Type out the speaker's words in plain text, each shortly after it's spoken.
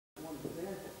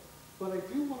But I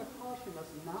do want to caution us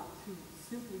not to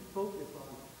simply focus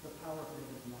on the power of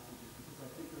negative messages, because I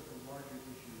think there's a larger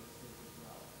issue at stake as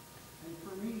well. And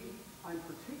for me, I'm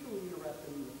particularly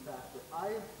interested in the fact that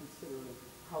I am considering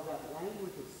how that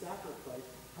language of sacrifice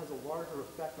has a larger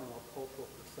effect on our cultural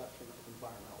perception of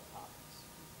environmental topics.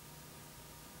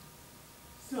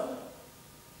 So,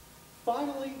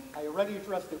 finally, I already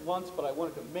addressed it once, but I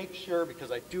wanted to make sure, because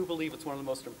I do believe it's one of the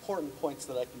most important points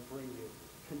that I can bring you.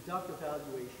 Conduct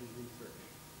evaluation research.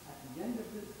 At the end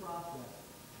of this process,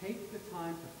 take the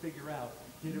time to figure out,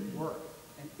 did it work?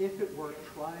 And if it worked,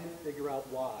 try and figure out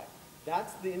why.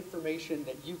 That's the information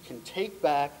that you can take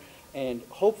back and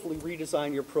hopefully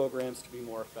redesign your programs to be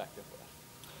more effective with.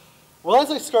 Well,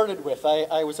 as I started with,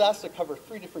 I was asked to cover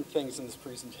 3 different things in this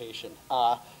presentation.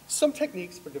 Some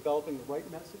techniques for developing the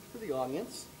right message for the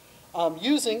audience,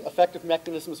 using effective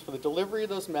mechanisms for the delivery of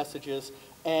those messages,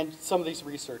 and some of these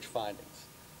research findings.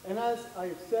 And as I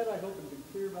have said, I hope I've been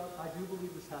clear about, I do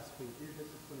believe this has to be an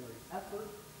interdisciplinary effort.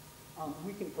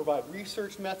 We can provide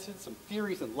research methods, some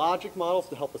theories and logic models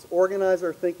to help us organize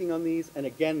our thinking on these, and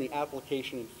again, the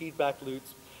application and feedback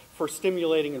loops for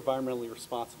stimulating environmentally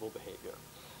responsible behavior.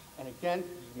 And again,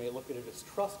 you may look at it as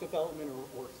trust development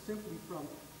or simply from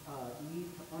need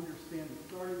to understand the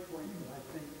starting point, but I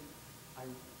think,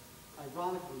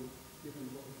 ironically, given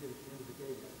what we did at the end of the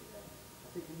day yesterday, I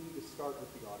think we need to start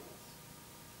with the audience.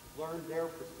 Learn their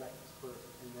perspectives first,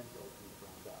 and then build from the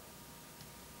ground up.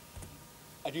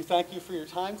 I do thank you for your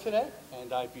time today,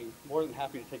 and I'd be more than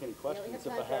happy to take any questions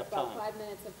if I have time. We have time for about 5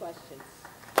 minutes of questions.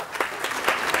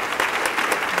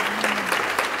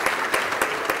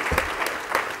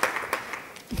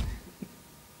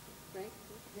 Frank?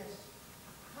 Yes.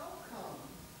 How come,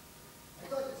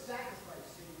 I thought the sacrifice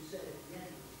thing you said at the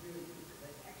end was really good, because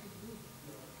I actually do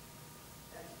feel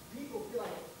that people feel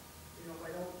like, if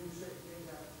I don't do certain things,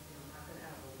 I'm not going to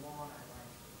have a lawn I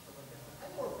like, or stuff like that. But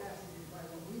I'm more fascinated by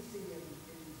what we see in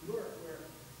New York, where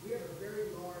we have a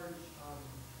very large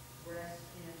breast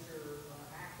cancer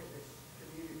activist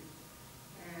community.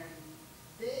 And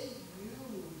they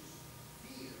use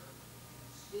fear and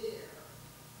scare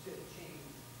to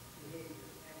change behavior.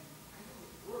 And I know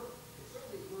it works. It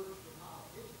certainly works for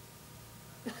politicians.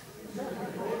 It certainly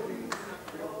motivates them.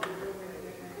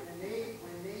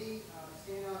 When they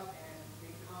stand up and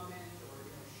make comments or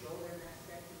show their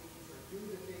mastectomies or do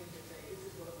the things that say, this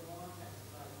is what lawn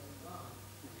exercise has done,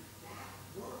 that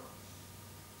works.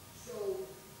 So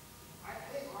I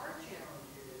think our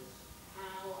challenge is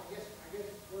how, I guess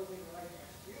one thing I'd like to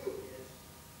ask you is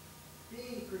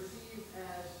being perceived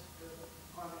as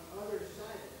on the other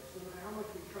side of this, no matter how much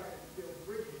we try to build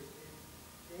bridges,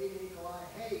 they make a lot of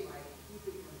hay by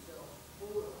keeping themselves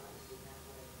polarized in that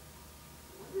way.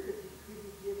 I wonder if you could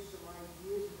give some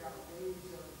ideas about ways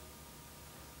of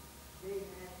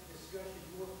making that discussion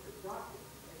more productive.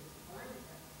 And I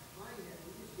find that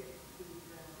we just get completely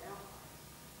drowned out by it.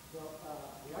 Well,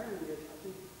 the irony is, I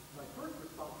think my first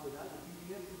response to that would be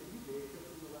the answer that you gave just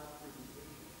in the last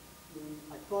presentation.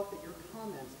 I thought that your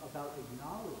comments about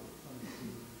acknowledging some of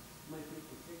these might be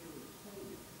particularly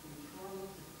poignant in trying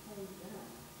to tone down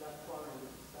that far end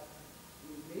of the spectrum.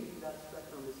 Maybe that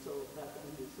spectrum is so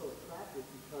attractive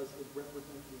because it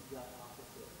represents the exact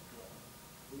opposite of what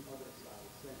the other side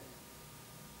is saying.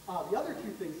 The other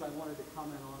 2 things I wanted to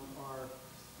comment on are,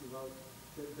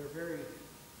 they're very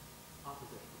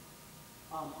oppositional.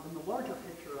 In the larger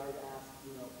picture, I'd ask,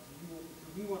 do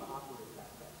we want to operate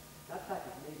that way? That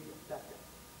package may be effective,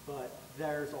 but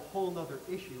there's a whole other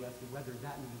issue as to whether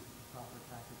that means the proper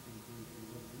tactic being used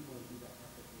and whether we want to do that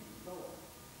ethically and so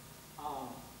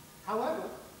on.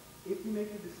 However, if you make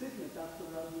the decision if that's the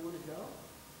route you want to go,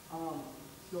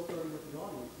 still starting with the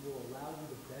audience will allow you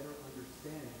to better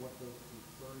understand what those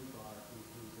concerns are in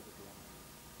terms of addressing.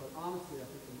 But honestly, I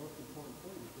think the most important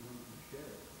point is the one that you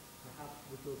shared. Perhaps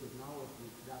with those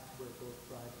acknowledgments, that's where both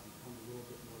sides become a little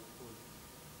bit more towards.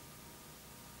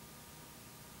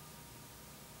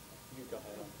 You go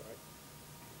ahead, I'm sorry.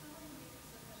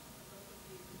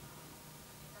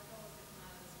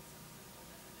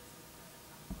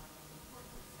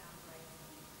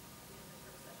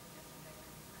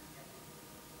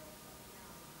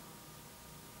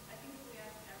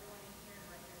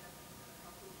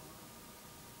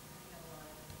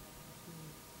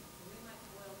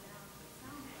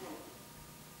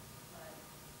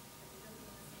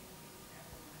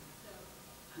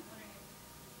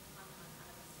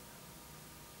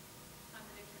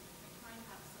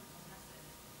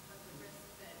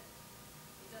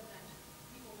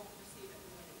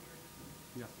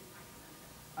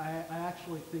 I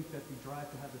actually think that the drive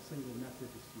to have a single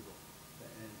message is futile,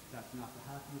 and that's not the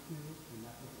happiest news, and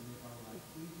that doesn't make our lives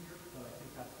easier.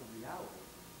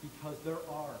 because there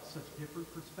are such different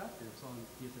perspectives on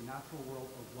the natural world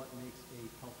of what makes a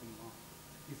healthy lawn.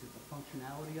 Is it the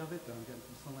functionality of it, that I'm getting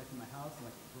some sunlight in my house and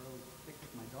I can throw a stick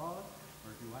with my dog,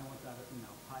 or do I want that,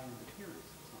 high-end appearance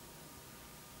or something?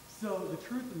 So the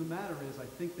truth of the matter is, I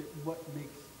think that what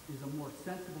is a more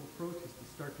sensible approach is to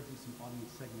start to do some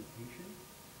audience segmentation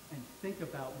and think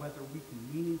about whether we can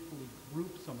meaningfully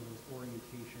group some of those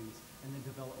orientations and then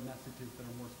develop messages that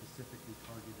are more specifically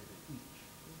targeted at each.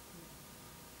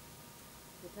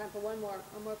 We have time for one more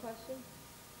question?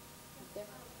 There.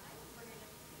 I was wondering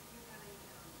if you had any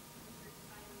research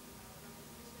findings about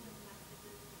repetition of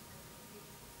messages, because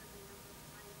certain number of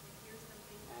times they hear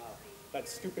something That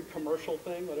stupid commercial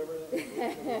thing, whatever that is.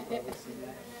 and then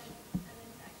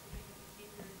to actually make a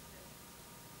behavior shift.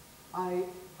 I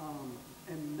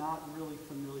am not really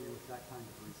familiar with that kind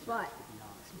of research, But to be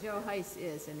honest. Joe Heiss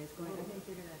is, and is going, I think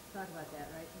you're going to talk about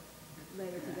that, right?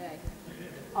 Later today.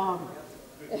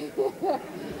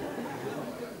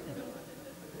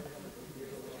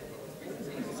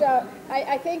 So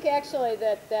I think actually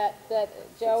that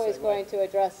Joe is going to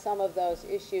address some of those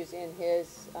issues in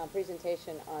his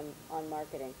presentation on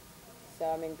marketing.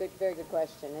 So I mean, very good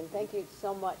question, and thank you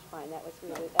so much, Fine. That was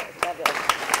fabulous.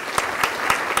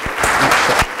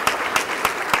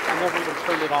 I never even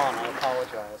turned it on. I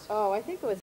apologize. Oh, I think it was